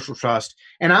build social trust.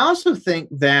 And I also think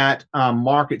that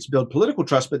markets build political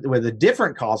trust, but with a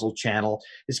different causal channel.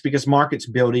 It's because markets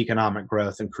build economic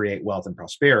growth and create wealth and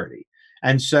prosperity.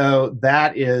 And so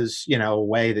that is, a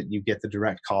way that you get the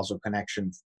direct causal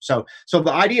connection. So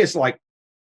the idea is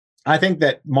I think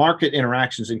that market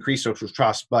interactions increase social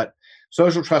trust, but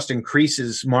social trust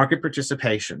increases market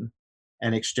participation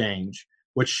and exchange,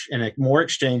 which more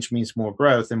exchange means more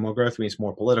growth, and more growth means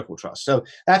more political trust. So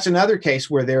that's another case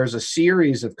where there's a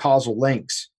series of causal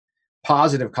links,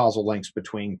 positive causal links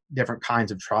between different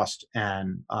kinds of trust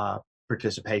and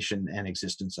participation and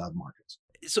existence of markets.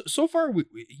 So far,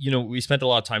 we spent a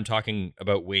lot of time talking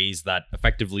about ways that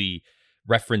effectively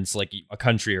reference like a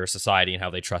country or a society and how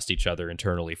they trust each other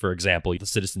internally. For example, the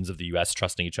citizens of the US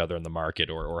trusting each other in the market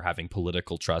or having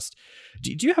political trust.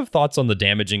 Do you have thoughts on the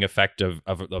damaging effect of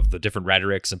the different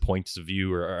rhetorics and points of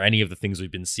view or any of the things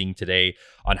we've been seeing today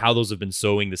on how those have been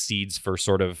sowing the seeds for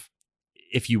sort of,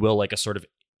 if you will, like a sort of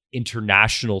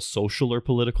international social or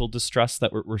political distrust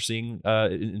that we're seeing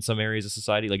in some areas of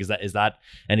society? Like, is that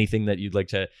anything that you'd like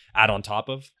to add on top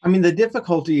of? I mean, the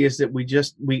difficulty is that we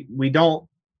don't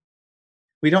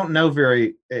know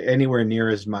anywhere near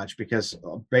as much because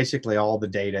basically all the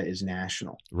data is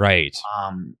national. Right.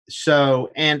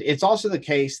 And it's also the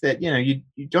case that, you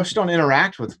just don't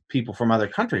interact with people from other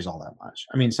countries all that much.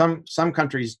 I mean, some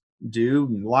countries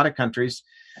do, a lot of countries,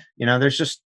 there's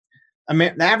just,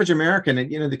 the average American,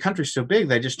 the country's so big,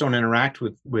 they just don't interact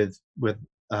with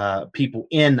people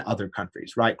in other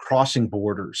countries, right? Crossing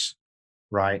borders,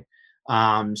 right?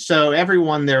 So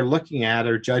everyone they're looking at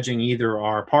or judging either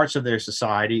are parts of their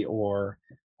society or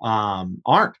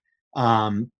aren't,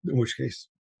 in which case,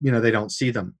 they don't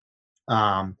see them.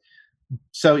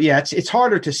 So yeah, it's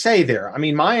harder to say there. I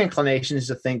mean, my inclination is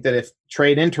to think that if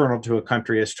trade internal to a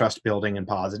country is trust building and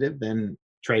positive, then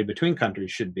trade between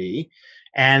countries should be,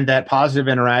 and that positive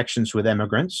interactions with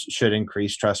immigrants should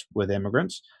increase trust with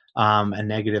immigrants, and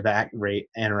negative rate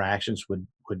interactions would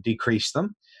decrease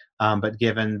them. But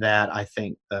given that I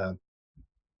think the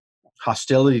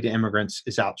hostility to immigrants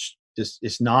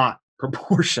is not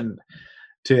proportioned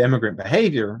to immigrant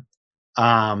behavior,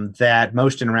 that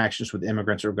most interactions with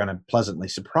immigrants are going to pleasantly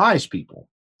surprise people,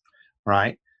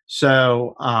 right?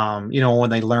 So, when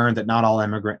they learn that not all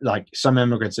some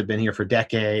immigrants have been here for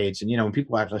decades, and, when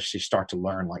people actually start to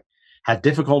learn, how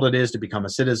difficult it is to become a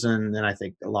citizen, then I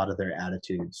think a lot of their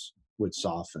attitudes would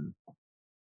soften.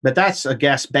 But that's a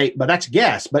guess.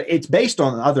 But it's based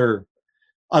on other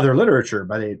literature,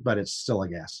 but it's still a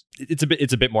guess.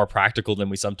 It's a bit more practical than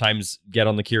we sometimes get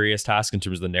on the Curious Task in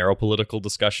terms of the narrow political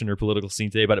discussion or political scene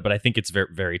today. But I think it's very,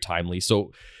 very timely.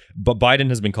 So, but Biden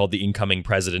has been called the incoming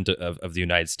president of the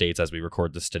United States as we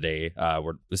record this today.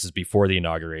 This is before the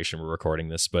inauguration. We're recording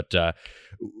this, but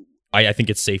I think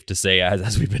it's safe to say,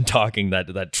 as we've been talking,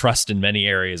 that trust in many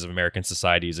areas of American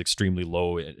society is extremely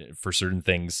low for certain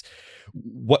things.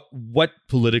 What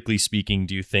politically speaking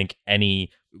do you think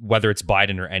whether it's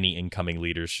Biden or any incoming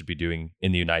leaders should be doing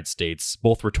in the United States,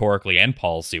 both rhetorically and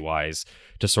policy-wise,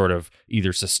 to sort of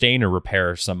either sustain or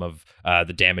repair some of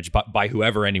the damage by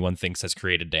whoever anyone thinks has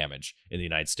created damage in the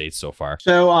United States so far?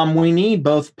 So we need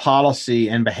both policy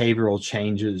and behavioral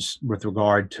changes with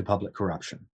regard to public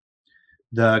corruption.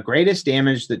 The greatest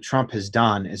damage that Trump has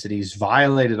done is that he's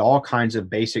violated all kinds of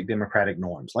basic democratic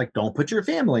norms, like don't put your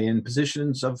family in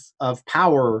positions of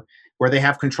power where they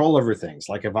have control over things,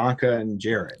 like Ivanka and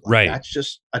Jared. Right.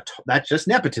 That's just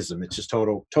nepotism. It's just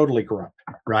totally corrupt,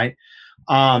 right?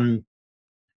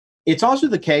 It's also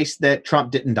the case that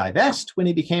Trump didn't divest when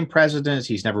he became president.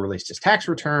 He's never released his tax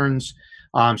returns.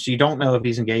 So you don't know if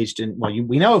he's engaged in,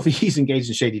 we know if he's engaged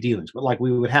in shady dealings, but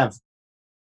we would have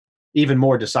even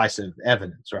more decisive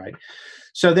evidence, right?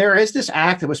 So there is this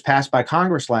act that was passed by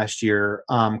Congress last year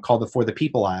called the For the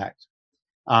People Act.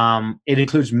 It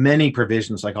includes many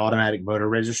provisions like automatic voter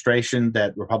registration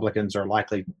that Republicans are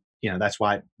likely, that's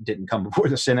why it didn't come before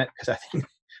the Senate, because I think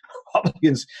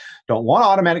Republicans don't want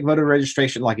automatic voter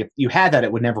registration. Like if you had that,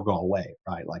 it would never go away,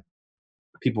 right? Like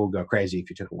people would go crazy if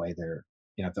you took away their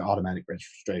automatic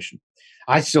registration.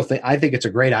 I think it's a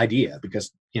great idea because,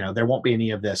 there won't be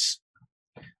any of this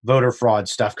voter fraud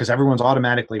stuff because everyone's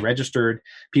automatically registered.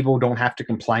 People don't have to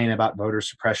complain about voter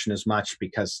suppression as much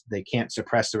because they can't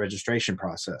suppress the registration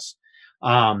process.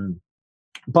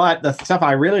 But the stuff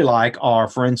I really like are,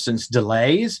 for instance,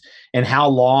 delays and how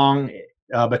long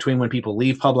between when people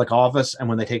leave public office and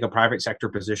when they take a private sector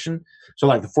position. So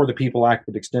like the For the People Act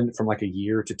would extend it from like a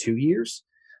year to 2 years.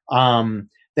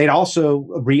 They'd also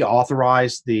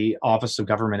reauthorize the Office of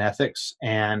Government Ethics,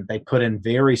 and they put in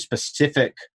very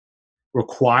specific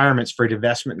requirements for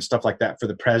divestment and stuff like that for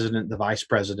the president, the vice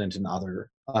president, and other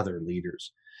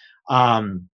leaders.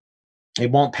 It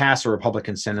won't pass a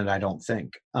Republican Senate, I don't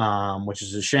think, which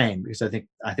is a shame because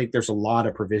I think there's a lot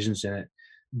of provisions in it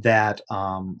that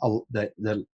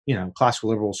classical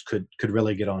liberals could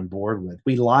really get on board with.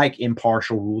 We like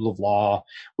impartial rule of law.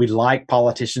 We like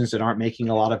politicians that aren't making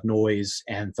a lot of noise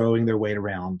and throwing their weight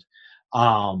around.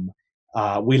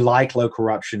 We like low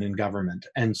corruption in government.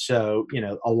 And so,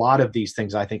 a lot of these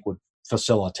things I think would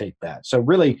facilitate that. So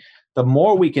really, the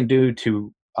more we can do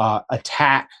to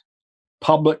attack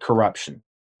public corruption,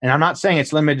 and I'm not saying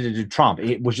it's limited to Trump,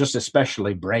 it was just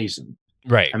especially brazen.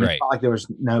 Right, It's not like there was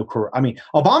no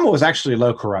Obama was actually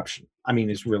low corruption.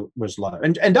 Was low.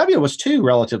 And W was too,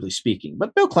 relatively speaking.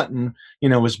 But Bill Clinton,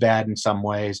 was bad in some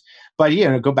ways. But,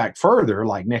 go back further,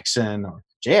 like Nixon or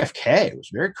JFK was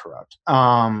very corrupt.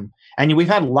 And we've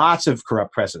had lots of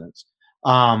corrupt presidents,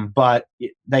 but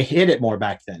they hid it more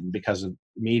back then because of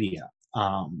media.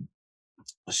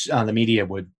 The media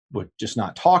would just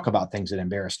not talk about things that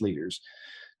embarrassed leaders.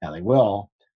 Now they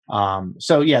will.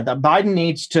 The Biden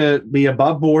needs to be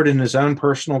above board in his own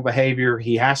personal behavior.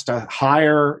 He has to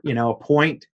hire,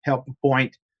 help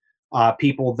appoint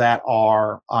people that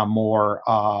are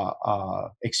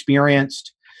more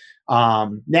experienced.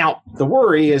 Now, the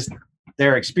worry is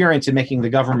their experience in making the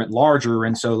government larger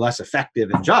and so less effective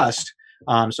and just.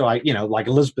 Like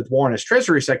Elizabeth Warren as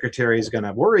Treasury Secretary is going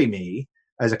to worry me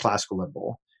as a classical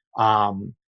liberal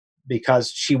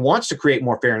because she wants to create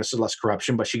more fairness and less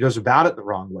corruption, but she goes about it the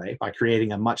wrong way by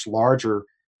creating a much larger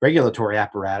regulatory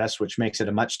apparatus, which makes it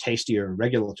a much tastier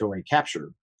regulatory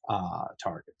capture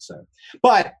target. So,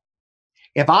 but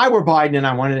if I were Biden and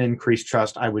I wanted to increase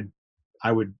trust, I would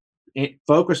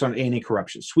focus on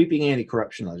anti-corruption, sweeping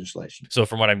anti-corruption legislation. So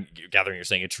from what I'm gathering, you're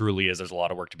saying it truly is, there's a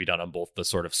lot of work to be done on both the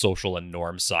sort of social and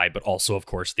norm side, but also, of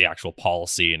course, the actual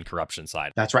policy and corruption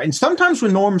side. That's right. And sometimes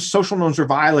when social norms are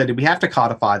violated, we have to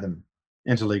codify them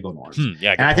into legal norms.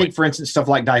 And I think, for instance, stuff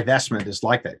like divestment is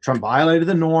like that. Trump violated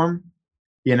the norm,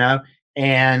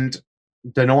 and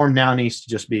the norm now needs to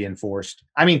just be enforced.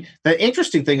 The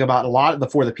interesting thing about a lot of the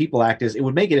For the People Act is it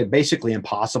would make it basically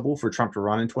impossible for Trump to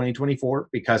run in 2024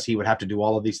 because he would have to do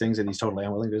all of these things that he's totally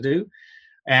unwilling to do.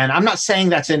 And I'm not saying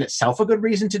that's in itself a good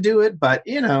reason to do it, but,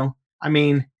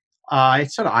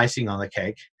 it's sort of icing on the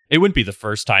cake. It wouldn't be the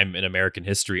first time in American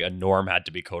history a norm had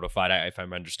to be codified, if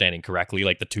I'm understanding correctly.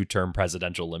 Like the 2-term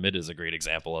presidential limit is a great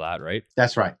example of that, right?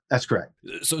 That's right. That's correct.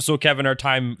 So Kevin, our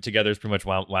time together is pretty much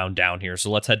wound down here.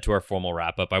 So let's head to our formal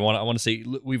wrap up. I want to say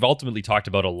we've ultimately talked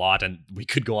about a lot, and we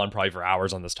could go on probably for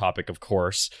hours on this topic, of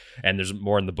course. And there's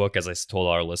more in the book, as I told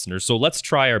our listeners. So let's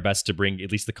try our best to bring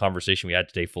at least the conversation we had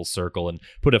today full circle and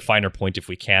put a finer point, if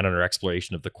we can, on our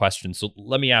exploration of the question. So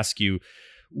let me ask you,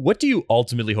 what do you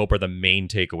ultimately hope are the main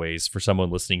takeaways for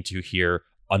someone listening to here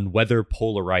on whether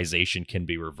polarization can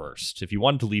be reversed? If you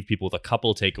wanted to leave people with a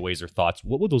couple of takeaways or thoughts,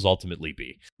 what would those ultimately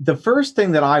be? The first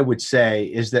thing that I would say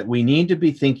is that we need to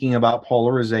be thinking about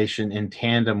polarization in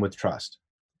tandem with trust.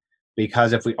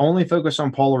 Because if we only focus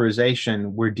on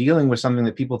polarization, we're dealing with something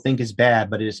that people think is bad,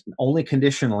 but is only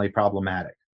conditionally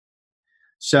problematic.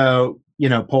 So,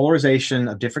 polarization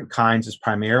of different kinds is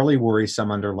primarily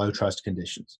worrisome under low trust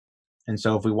conditions. And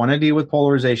so if we want to deal with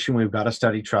polarization, we've got to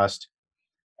study trust.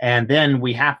 And then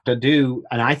we have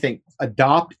to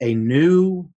adopt a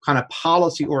new kind of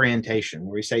policy orientation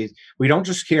where we say we don't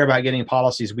just care about getting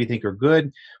policies we think are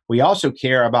good. We also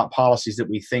care about policies that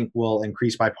we think will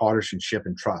increase bipartisanship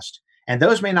and trust. And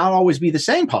those may not always be the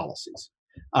same policies.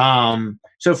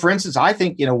 So for instance, I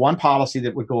think, one policy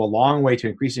that would go a long way to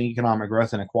increasing economic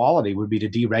growth and equality would be to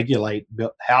deregulate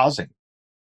housing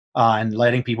and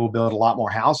letting people build a lot more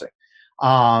housing.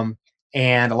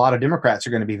 And a lot of Democrats are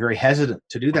going to be very hesitant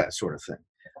to do that sort of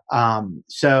thing.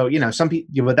 Some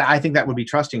people, I think that would be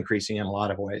trust increasing in a lot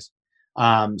of ways.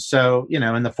 And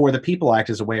the For the People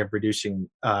Act is a way of reducing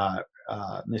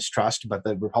mistrust, but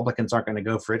the Republicans aren't going to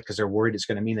go for it because they're worried it's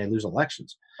going to mean they lose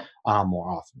elections more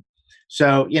often.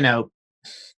 So,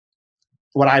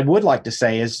 what I would like to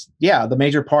say is, the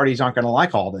major parties aren't going to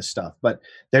like all this stuff, but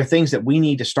there are things that we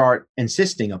need to start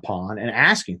insisting upon and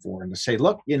asking for, and to say,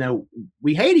 look,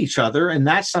 we hate each other, and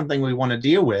that's something we want to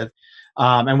deal with.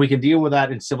 And we can deal with that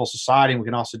in civil society, and we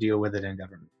can also deal with it in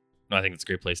government. No, I think it's a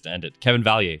great place to end it. Kevin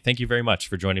Vallier, thank you very much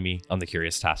for joining me on The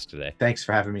Curious Task today. Thanks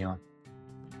for having me on.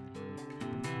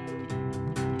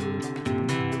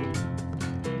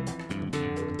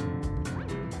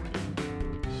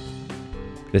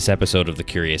 This episode of The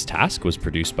Curious Task was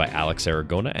produced by Alex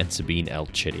Aragona and Sabine L.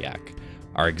 Chidiak.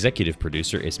 Our executive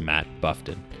producer is Matt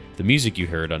Buffton. The music you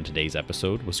heard on today's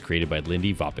episode was created by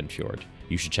Lindy Voppenfjord.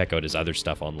 You should check out his other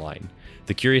stuff online.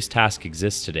 The Curious Task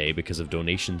exists today because of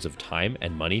donations of time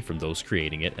and money from those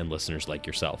creating it and listeners like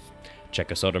yourself.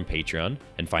 Check us out on Patreon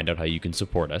and find out how you can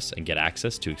support us and get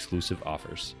access to exclusive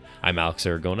offers. I'm Alex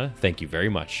Aragona. Thank you very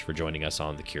much for joining us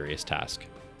on The Curious Task.